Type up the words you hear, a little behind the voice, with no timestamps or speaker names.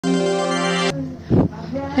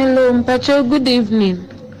Hello, Mpacho, good evening.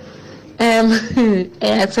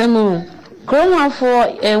 Grandma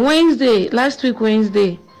for Wednesday, last week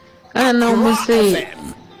Wednesday. I know we say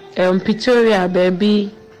Pretoria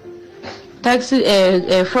baby taxi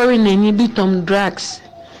foreign and be Tom Drags.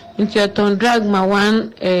 Into your Tom Drag my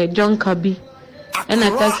one John Kabi and a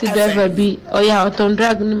taxi driver be Tom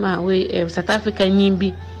Drag my way South Africa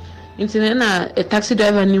be into a taxi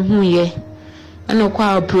driver ni who ye and no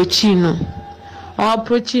qua approaching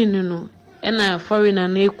no and a foreigner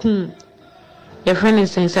na ekun your friend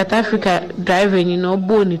is in South Africa driving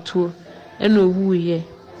born to and no who ye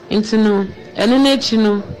into no and in it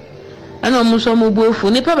and almost some both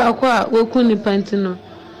nipa bakwa woku nipa ntino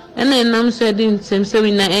and then I'm said in same so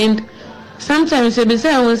in the end sometimes they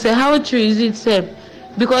say I will say how true is it say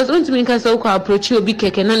because ultimately can so approach you be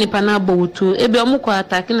keke na nipa na botu e be omo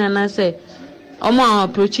attacking and I say omo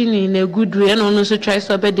approaching in a good way and also try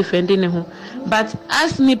to be defending him but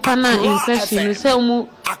as nipa na in question say omo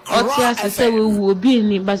otia say we will be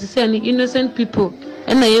ni but say any innocent people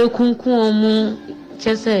and na ye kunkun omo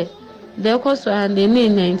chese they cause and they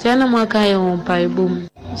name na maka ye on paibum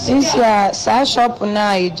since ya sa shop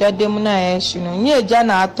na ejadem na yeshino nye eja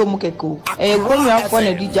na atom keko konwa fo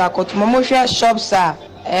na dija akotum mo hwe shops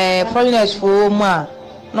foreigners for mu a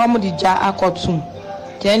no mo dija akotum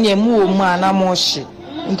ten ye mu o mu a na mo hye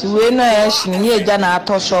nti we na yeshino nye eja na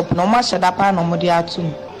ato shop no mo hyeda pa no mo de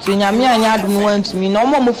atum ti nyame anya adum wantumi no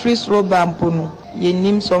mo free slow bampo no ye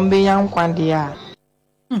nim so mbe yan kwande a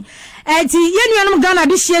eti yenuanum Ghana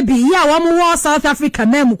de hye bi ya wo mo South Africa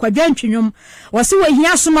memu kwadwantwinwom wo se wo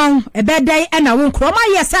hia soma ebedai na wo nkroma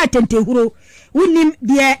ye sa tentehuro unim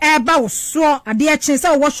de eba wo so ade a chen se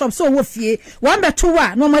wo shop so wo fie wo beto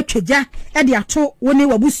wa no ma twaja e de ato wo ne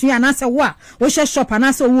wabusua na se wo a wo hye shop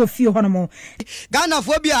na se wo fie ho no mo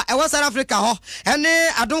Xenophobia e wo South Africa ho ene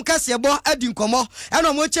adon kase bo adi nkomo e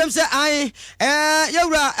no mo chem se an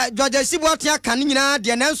yewura George Sibo tia kan nyina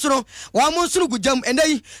de na nsoro wo mo nsoro gujam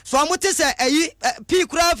enei so mo te se eyi pi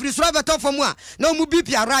kura free so beto fom a na mo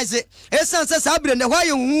BP arise esan se sabre ne hwa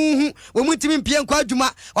ye huhu wo mo timi mpie nkwa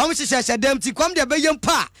adwuma wo mo hyehyɛ dem ti kwam de be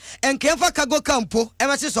yempa enkenfa kago kampo e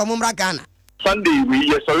mese so mo mra Ghana Sunday we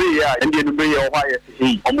sorry yeah and the be your why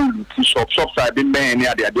hey omo shops are been men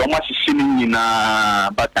near there the almost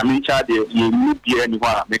shinin but I mean child you need be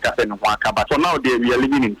anywhere make us no one but so now we are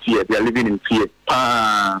living in fear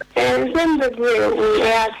Zimbabwe we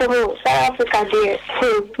are so South Africa there so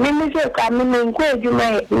me say come go adwuma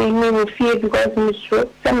me fear because me sure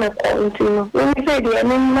some continue we say the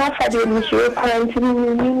me not for the me sure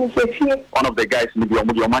continue me say fear one of the guys maybe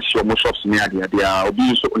your shops near there they are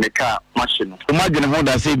obi so on a car machine imagine how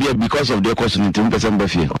that say there because of the cost in 10%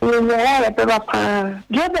 buffer we are papa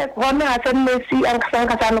job one at Messi and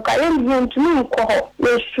Kasanka ka yen to me ko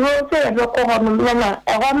we sure say e ko ho no na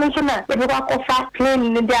e ho me so na e ko fa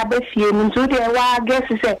plane ni dia be fie ni to dia wa guess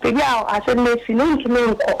say pe ya at Messi no to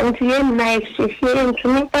me ko nti yen na e fie to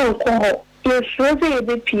me ko ho e sure say e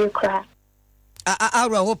be pie kra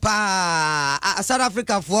ara ho pa South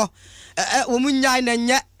Africa for wo munyai na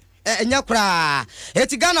nya enya kra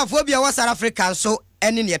eti Xenophobia wa South Africa so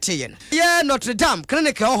eni ne teyen ye Notre Dame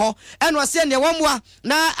clinic ho eno se ne wamwa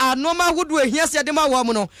na anoma hudu ehia se de ma wo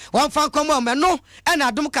mu no wamfa nkomo me no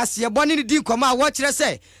ena adom kase bone ne di nkomo a wo kire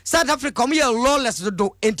se South Africa mo ye lawless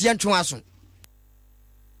do enti ntwe aso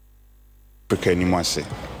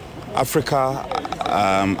Africa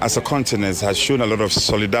as a continent has shown a lot of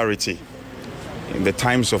solidarity in the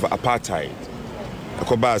times of apartheid.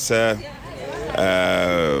 Akoba say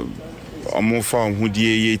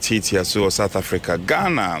so South Africa,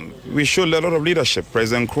 Ghana, we showed a lot of leadership.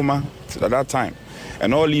 President Nkrumah at that time,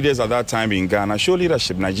 and all leaders at that time in Ghana showed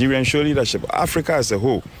leadership. Nigerians showed leadership. Africa as a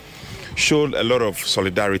whole showed a lot of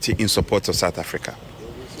solidarity in support of South Africa.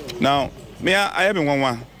 Now, me, I have been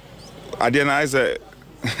one. I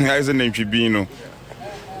a name tribune.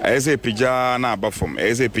 I say pija na abafom.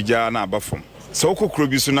 I say pija na abafom. So ko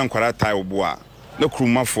krobisu na nkwara tai oboa. No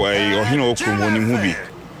kruma for ohino okrumo ni hubi.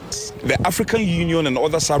 The African Union and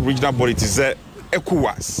other sub-regional bodies is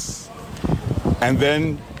ECOWAS, and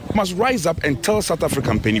then must rise up and tell South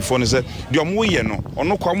African penifone that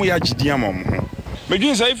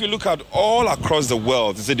if you look at all across the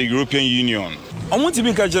world, it's the European Union.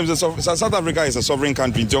 South Africa is a sovereign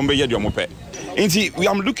country. I'm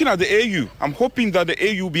looking at the AU. I'm hoping that the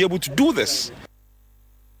AU will be able to do this.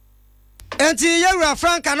 Enti yewura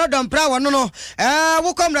Frank anodon pra wono no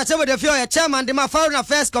wo komrase bedafie o chairman de ma foreign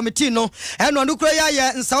affairs committee no eno no kuro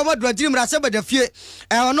ya nsawo madwadiri mrase bedafie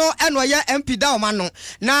ono eno ya MP da o ma no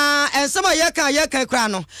na ensema ye kan kura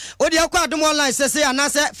no odi akwa adom online sese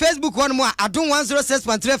anase Facebook one mo adom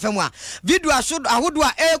 106.3 FM a video ahodo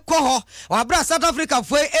a ekoho wabra South Africa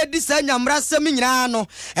fo edi sanyamra sem nyina no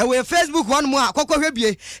we Facebook one mo akokɔhwe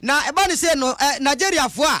bie na eba ne se no Nigeria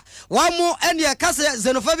fo a wa mo ene kase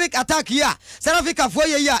xenophobic attack ya South Africa fo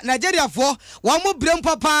ye ya Nigeria fo wa mo brem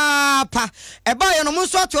papa eba ye no mo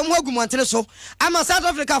so atom agumontere so ama South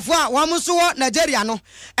Africa fo a wa mo so Nigeria no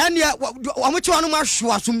ene wa mo chi wanu ma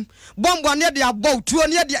hwasum bombo ne de abɔ tuo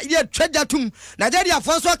ne de twagya tum Nigeria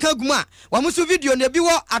fo so aka aguma wa mo so video ne bi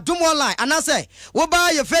wo adom online anase wo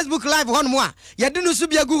ba ye Facebook live hon mo a ye de no so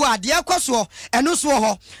bia gu wa de akoso eno so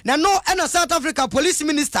ho na no ena South Africa police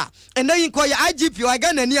minister ena yin ko ye IGP o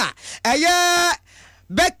ga nani a eye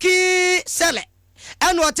Becky Sele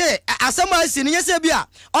enote asema asi ne yese bia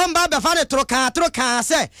on ba be fa ne troka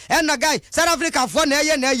se ena guy South Africa fo na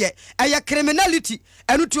eye criminality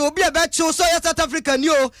enu to obi e be chiw so ye South Africa ni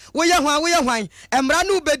o wo ye hwan emra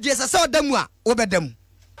no bedie se odamu a obedam.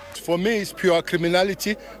 For me, it's pure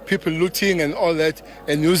criminality, people looting and all that,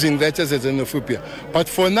 and using that as a xenophobia. But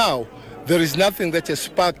for now, there is nothing that has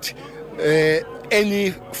sparked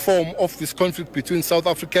any form of this conflict between South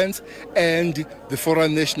Africans and the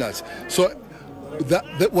foreign nationals. So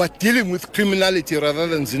we're dealing with criminality rather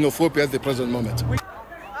than xenophobia at the present moment.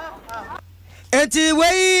 Eti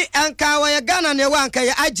wei anka wa Ghana ne wa anka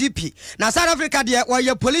ya IGP na South Africa de wa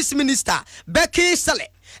ya police minister Becky Sele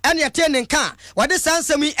ene yete nka wade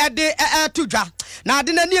sansemi ede tudwa na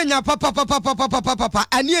ade na anya papa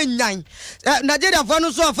ani enyan Nigeria fo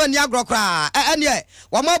no so afa ni agrokra ene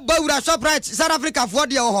wa ma bawura shoprite South Africa fo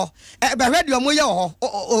de ho be hwede mo ye ho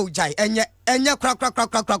o jai enye kra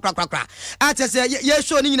atese ye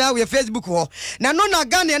show ni nyina we Facebook ho na no na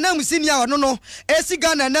Ghana na musinia ho no esi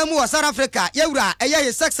Ghana na mu South Africa yewura eye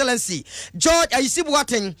His Excellency George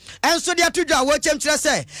Ayisibuaten enso de atudwa wo chemkire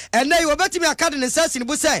se ene wo betimi akade ne sasi ni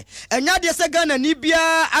bu se enya de se Ghana ni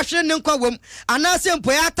bia ahwe ne nkwa wom anase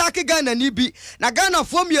mpo ya attack Ghana ni bi na Ghana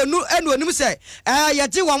fo mienu enu onim se ye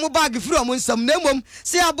je wo mo bag firi o mo nsam na emom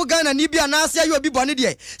se abu Ghana ni bia na ase ayo bi bone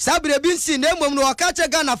de sabire bi nsi na emom no ka che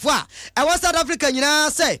Ghana fo a South Africa nyina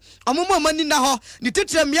say omomo mani na ho ni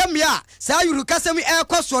titire miamia sa yuru kasem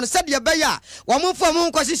ekoso no se de be ya wo mo fo mo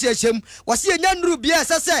nkwasi hyehiem wo se enya nuru bia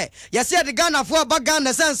se ye se de Ghana fo ba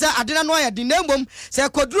Ghana sense adena no ya de na emom se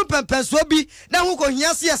koduru pempenso bi na hu ko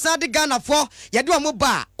hia se sa de Ghana fo ye de wo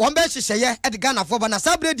ba wo be hyehyeye e de Ghana fo ba na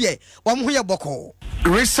sabre de wo mo hu ye boko.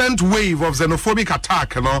 Recent wave of xenophobic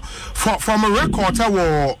attack, you know, from a record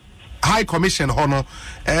our High Commission hono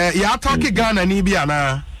ya attack Ghana ni bia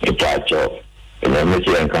na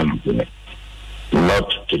not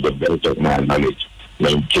to the best of my knowledge.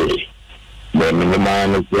 The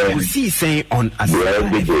minimum saying on a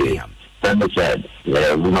every day. Said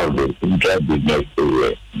one of the interest business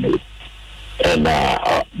and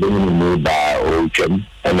being by ocean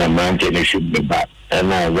and a mountain should be back.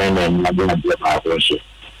 And I ran and I didn't get my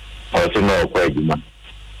also no quite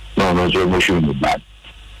no so should be back.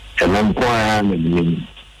 And I'm going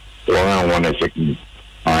to want to second.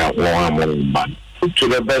 I want to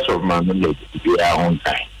the best of my knowledge to be our own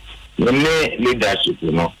time. The leadership,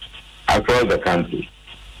 you know, across the country,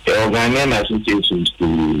 the organizing associations to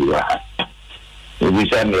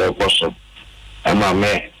send the person, and my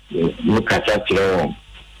man, look at that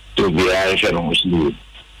to be Irish and Muslim.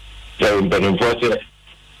 So, but unfortunately,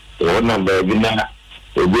 the one number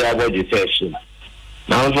will be able to say,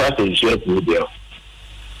 now I'm going to share with you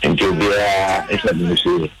and to be a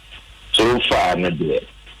Muslim. So far,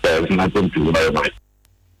 there's nothing to worry about.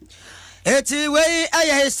 Eti wei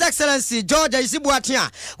aya His Excellency George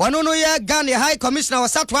Ayisibuaten wano no ye Ghana High Commissioner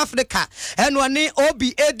of South Africa and wani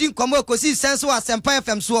obi edin komo kosi sense wa Sempa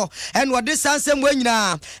FM so and wade sansem we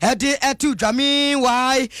nyina ede etu dwami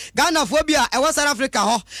wai Ghana phobia e South Africa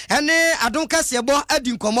ho ene adon kasebo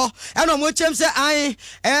edin komo eno mo chem se an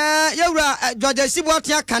yewura George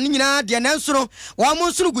Ayisibuaten kan nyina de na nsoro wa mo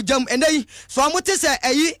nsoro gujam enei so mo te se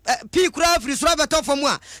eyi pi kura free so beto fo mu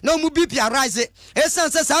a na mo BP arise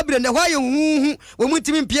esanse sabre ne hu wo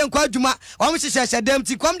mutimi mpie nkwa adwuma wo mhyehyehye dem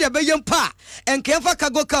ti kwam de be yempa enkefa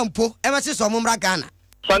kago kampo e mese so momra Ghana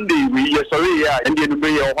Sunday we sorry yeah and the be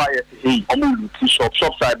your why hey omu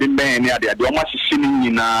shops I been man ya de o ma hyehyeni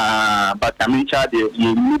nyina but I mean cha de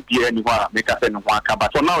you be any wa make us no aka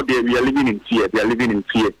but for now they are living in fear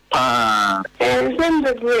pa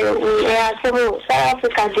Zimbabwe South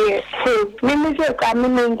Africa there. Me say I'm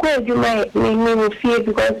going to me fear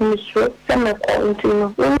because me sure some continue.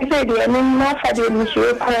 Me say the me for the me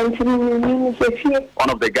sure me fear. One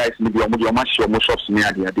of the guys in the machine shops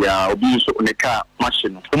near there, they are obese on the car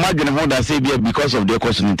machine. Imagine how that say because of their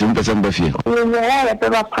cost in 10% fear. Yeah,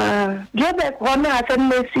 papa. Give back one I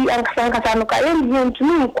can see and Sankasanoka and to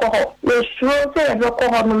me call. You sure say a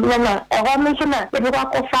call no a woman the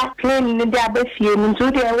coffee clean the fear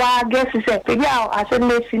into the wild guesses at the gal as a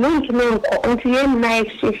messing into me until you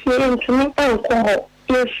nice to me and call.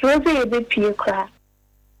 You sure say a bit peer cry.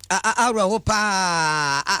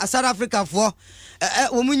 South Africa for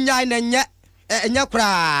umunya na nya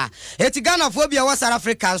kra eti Ghana for bia wa South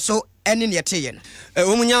Africa so ene ne yete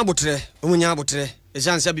umunya abotre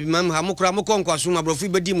ejanse bi mam ha mokra mokonkwaso mabrofu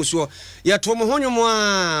bedi muso yeto mo honyomo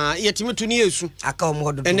a yetimitu ne yesu aka o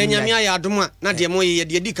modo ene nyame aya adom a na de mo ye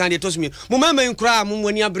de di kan de tosumi mo mama nkra mo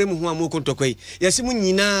wani abrem ho a mo kontokwai yesi mo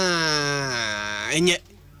nyina enye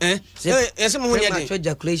yes mo nya de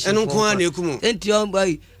ejaculation eno ko na ekumu enti on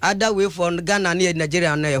boy other way for Ghana and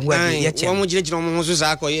Nigeria na ye ho ade ye che wo mo gire mo so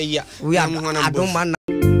sa ko ye ya we adom